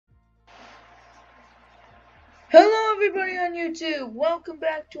Hello everybody on YouTube, welcome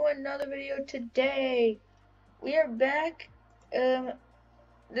back to another video. Today we are back.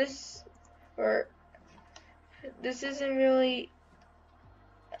 This isn't really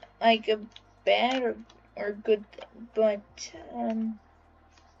like a bad or good thing, but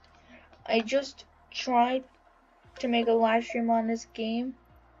I just tried to make a live stream on this game.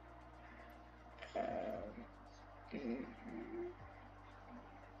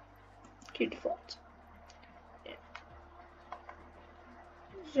 Cute default.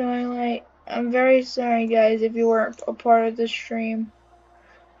 So I'm very sorry guys if you weren't a part of the stream,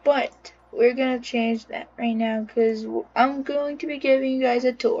 but we're gonna change that right now because I'm going to be giving you guys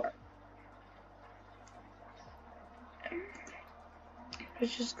a tour.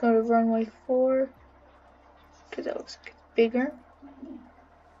 Let's just go to runway 4 because that looks like it's bigger.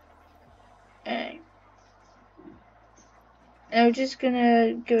 And we're just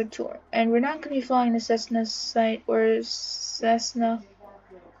gonna give a tour. And we're not gonna be flying the Cessna site or Cessna.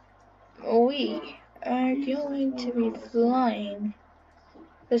 We are going to be flying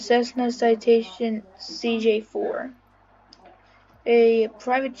the Cessna Citation CJ4, a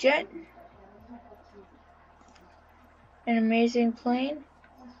private jet, an amazing plane,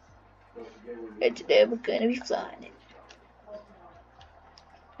 and today we're gonna be flying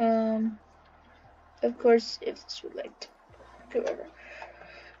it. Of course, if this would like to, whoever.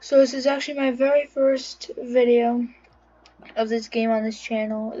 So this is actually my very first video of this game on this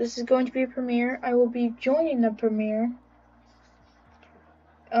channel. This is going to be a premiere. I will be joining the premiere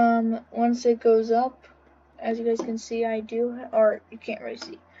once it goes up. As you guys can see, I do, or you can't really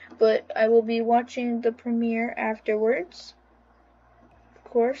see, but I will be watching the premiere afterwards, of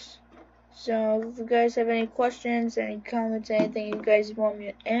course. So if you guys have any questions, any comments, anything you guys want me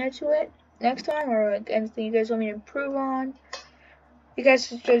to add to it next time, or like anything you guys want me to improve on, you guys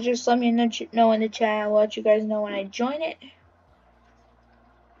should just let me know in the chat. I'll let you guys know when I join it,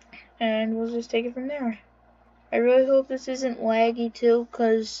 and we'll just take it from there. I really hope this isn't laggy too,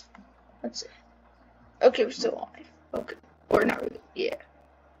 cause let's see. Okay, we're still live. Okay, or not really. Yeah,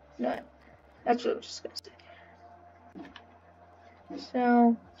 no, that's what I was just gonna say.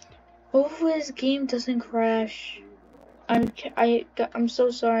 So hopefully this game doesn't crash. I'm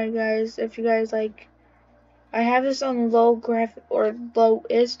so sorry guys if you guys like. I have this on lowest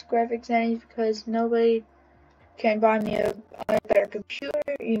graphic settings because nobody can buy me a better computer,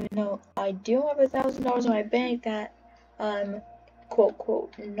 even though I do have $1,000 in my bank that I'm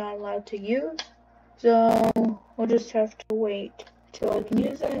quote not allowed to use. So we'll just have to wait till I can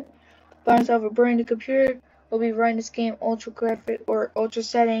use it. Buy myself a brand new computer. We'll be running this game ultra graphic or ultra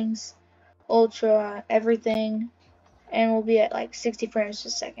settings, ultra everything, and we'll be at like 60 frames per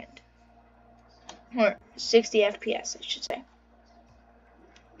second. Or 60 FPS, I should say.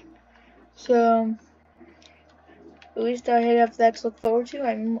 So at least I have that to look forward to.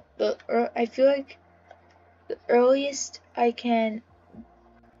 I feel like the earliest I can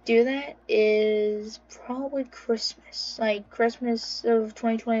do that is probably Christmas, like Christmas of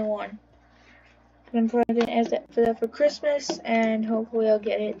 2021. I'm probably gonna ask that for Christmas, and hopefully I'll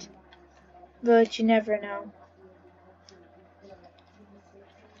get it. But you never know.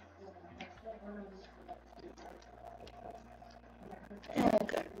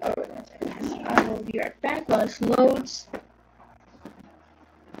 Okay, I will be right back while this loads.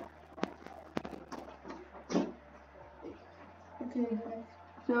 Okay,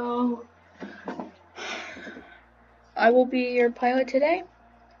 so I will be your pilot today.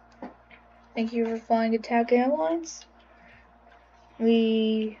 Thank you for flying Attack Airlines.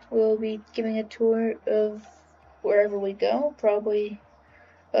 We will be giving a tour of wherever we go, probably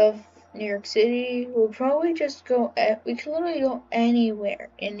of New York City. We'll probably just go, we can literally go anywhere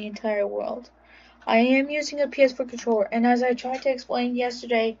in the entire world. I am using a PS4 controller, and as I tried to explain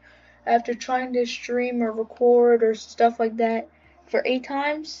yesterday, after trying to stream or record or stuff like that for 8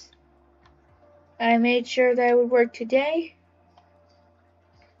 times, I made sure that it would work today.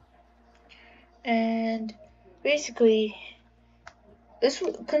 And basically, this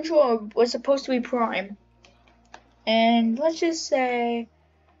controller was supposed to be Prime. And let's just say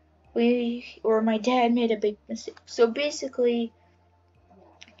my dad made a big mistake. So basically,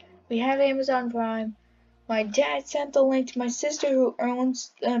 we have Amazon Prime. My dad sent the link to my sister who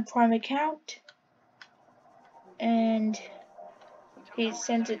owns a Prime account. And he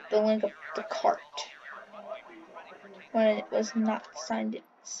sent the link of the cart when it was not signed in.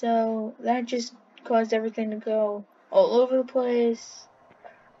 So that just caused everything to go all over the place,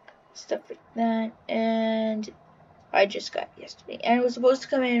 stuff like that. And I just got it yesterday, and it was supposed to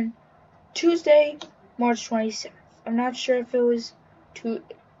come in Tuesday, March 27th. I'm not sure if it was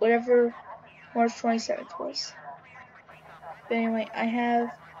whatever March 27th was. But anyway, I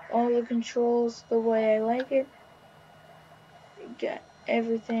have all the controls the way I like it. Got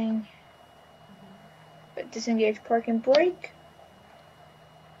everything. But disengage, park, and brake.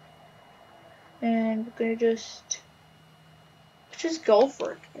 And we're gonna just go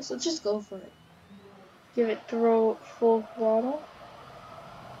for it. Yes, let's just go for it. Give it full throttle.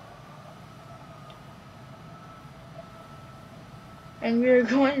 And we are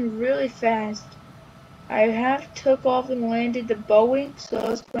going really fast. I have took off and landed the Boeing, so I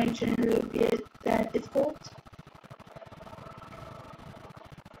was planning to be that difficult.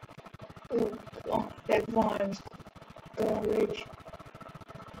 Oh, that volume's garbage.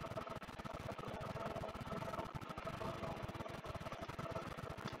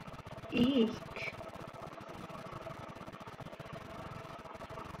 Eek.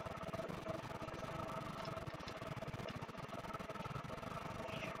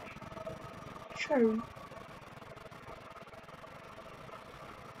 Sure.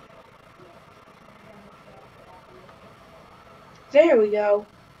 There we go.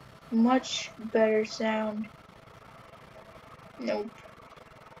 Much better sound. Nope.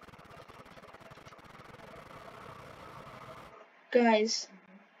 Guys,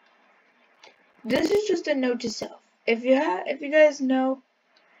 this is just a note to self. If you guys know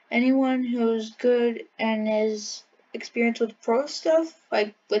anyone who's good and is experienced with pro stuff,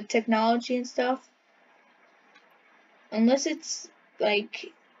 like with technology and stuff, unless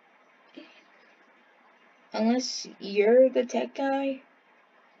you're the tech guy,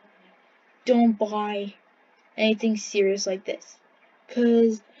 don't buy anything serious like this.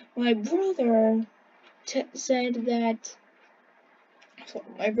 Cause my brother said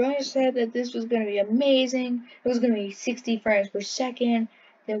that this was gonna be amazing. It was gonna be 60 frames per second.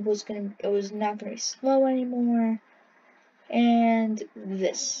 It was not gonna be slow anymore. And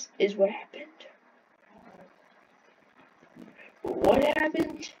this is what happened. What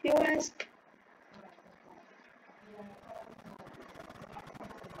happened, you ask?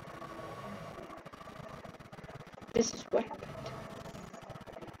 This is what happened.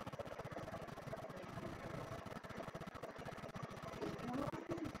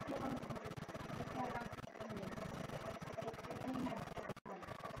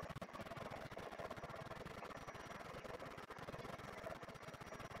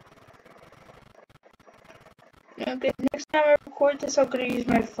 Okay, next time I record this, I'm gonna use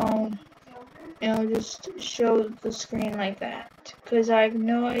my phone. And I'll just show the screen like that. Because I have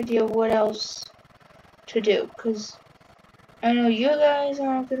no idea what else to do. Because I know you guys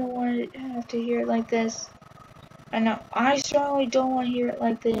aren't gonna want to have to hear it like this. I know I certainly don't want to hear it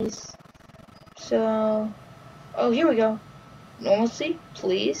like this. So, oh, here we go. Normalcy,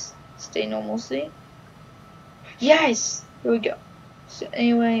 please. Stay normalcy. Yes! Here we go. So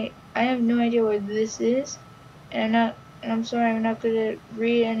anyway, I have no idea what this is. And I'm sorry, I'm not gonna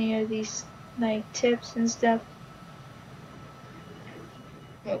read any of these like tips and stuff.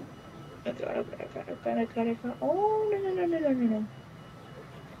 Oh, I got it. Oh, no.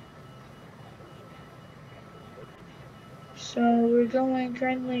 So we're going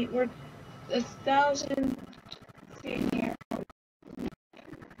currently, we're 1,000 feet here.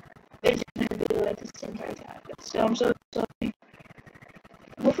 It's gonna be like this entire time. So I'm so sorry.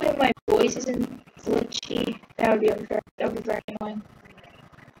 Hopefully my voice isn't glitchy. That would be very annoying.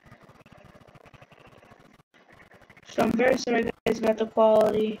 So I'm very sorry guys about the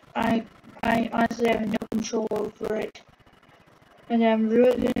quality. I honestly have no control over it. And I'm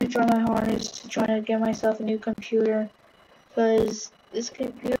really gonna try my hardest to try to get myself a new computer. Because this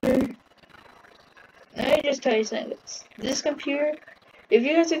computer, let me just tell you something. This computer, if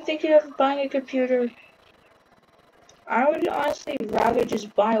you guys are thinking of buying a computer, I would honestly rather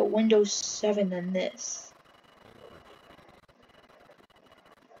just buy a Windows 7 than this.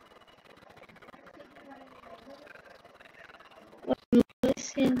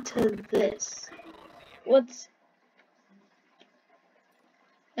 Listen to this. What's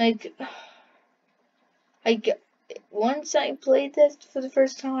like? Once I played this for the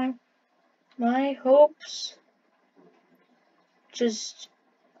first time, my hopes just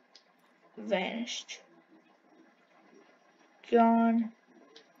vanished, gone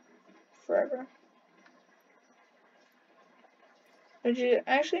forever. Which is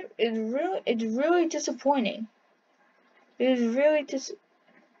actually it's really disappointing. It is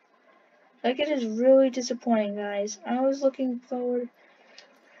really disappointing, guys. I was looking forward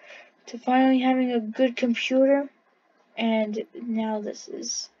to finally having a good computer, and now this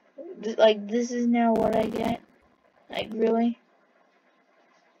is now what I get. Like, really?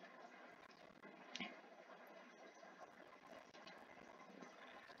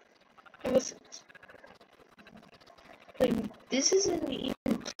 Like, this isn't even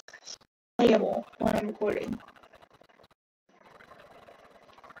playable when I'm recording.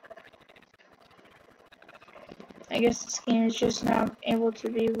 I guess this game is just not able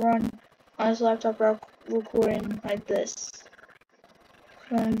to be run on this laptop recording like this.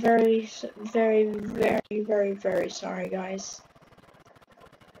 So I'm very, very sorry, guys.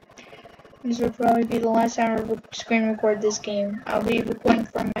 This will probably be the last time I screen record this game. I'll be recording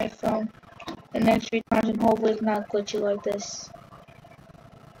from my phone the next few times and hopefully it's not glitchy like this.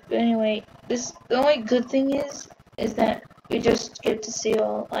 But anyway, the only good thing is that we just get to see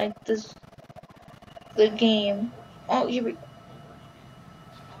all like the game. Oh, here we.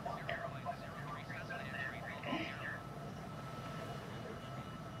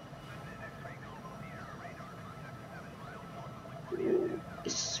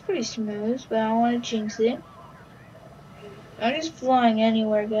 This is pretty smooth, but I don't want to jinx it. I'm just flying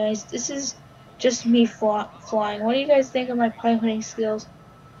anywhere, guys. This is just me flying. What do you guys think of my piloting skills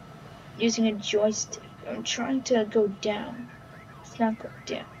using a joystick? I'm trying to go down. It's not going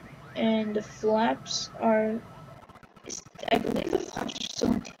down. And the flaps are. I believe the flaps are still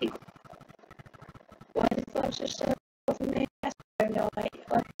on tape. Why the flaps are still on me? I have no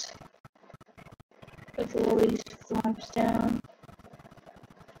idea. Let's lower these flaps down.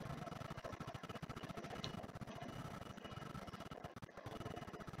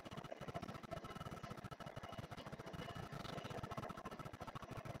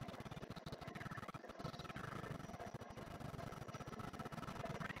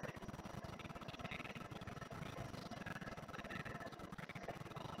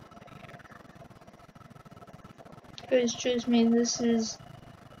 Guys, trust me, this is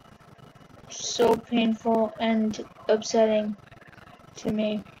so painful and upsetting to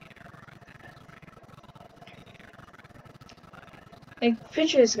me. Like,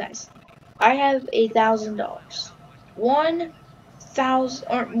 picture this, guys. I have $1,000. 1,000,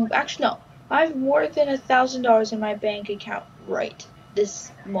 or actually no, I have more than $1,000 in my bank account right this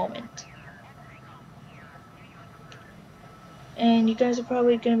moment. And you guys are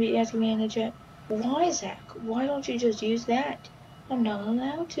probably gonna be asking me in the chat, why, Zach? Why don't you just use that? I'm not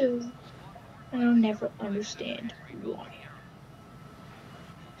allowed to. And I'll never understand why.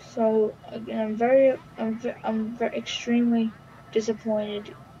 So again, I'm very extremely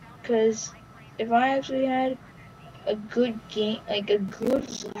disappointed because if I actually had a good game, like a good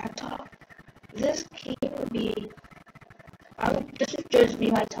laptop, this game would be. This would just be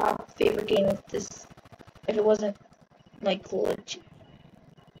my top favorite game if it wasn't like glitchy.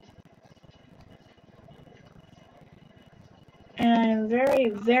 And I'm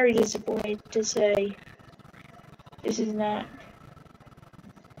very disappointed to say this is not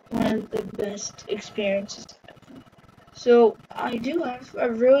one of the best experiences. So I do have a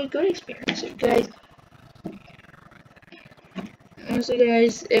really good experience, guys. Honestly,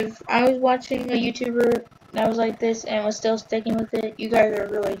 guys, if I was watching a YouTuber that was like this and was still sticking with it, you guys are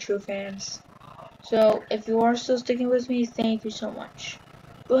really true fans. So if you are still sticking with me, thank you so much.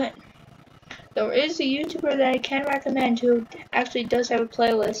 But there is a YouTuber that I can recommend who actually does have a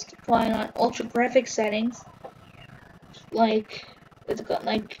playlist playing on ultra graphic settings, like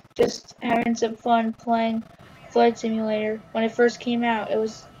just having some fun playing Flight Simulator. When it first came out, it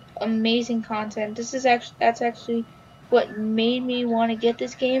was amazing content. That's actually what made me want to get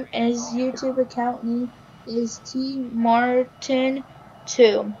this game, and his YouTube account name is tmartn2.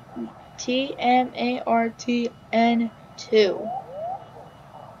 TMARTN2.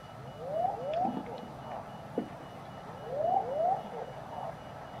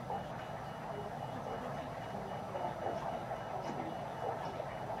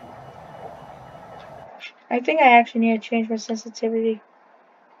 I think I actually need to change my sensitivity.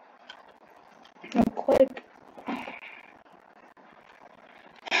 Real quick.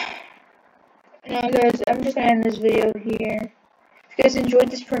 Now guys, I'm just gonna end this video here. If you guys enjoyed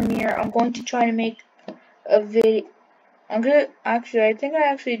this premiere, I'm going to try to make a video. I think I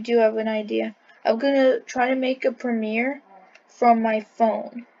actually do have an idea. I'm gonna try to make a premiere from my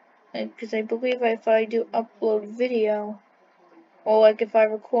phone. Because I believe if I do upload video, or like if I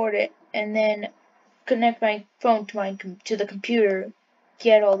record it, and then connect my phone to the computer,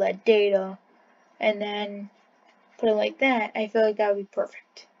 get all that data, and then put it like that, I feel like that would be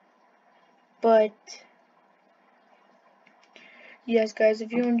perfect. But yes, guys,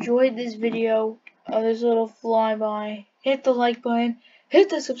 if you enjoyed this video of this little flyby, hit the like button, hit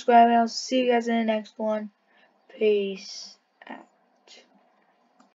the subscribe, and I'll see you guys in the next one. Peace.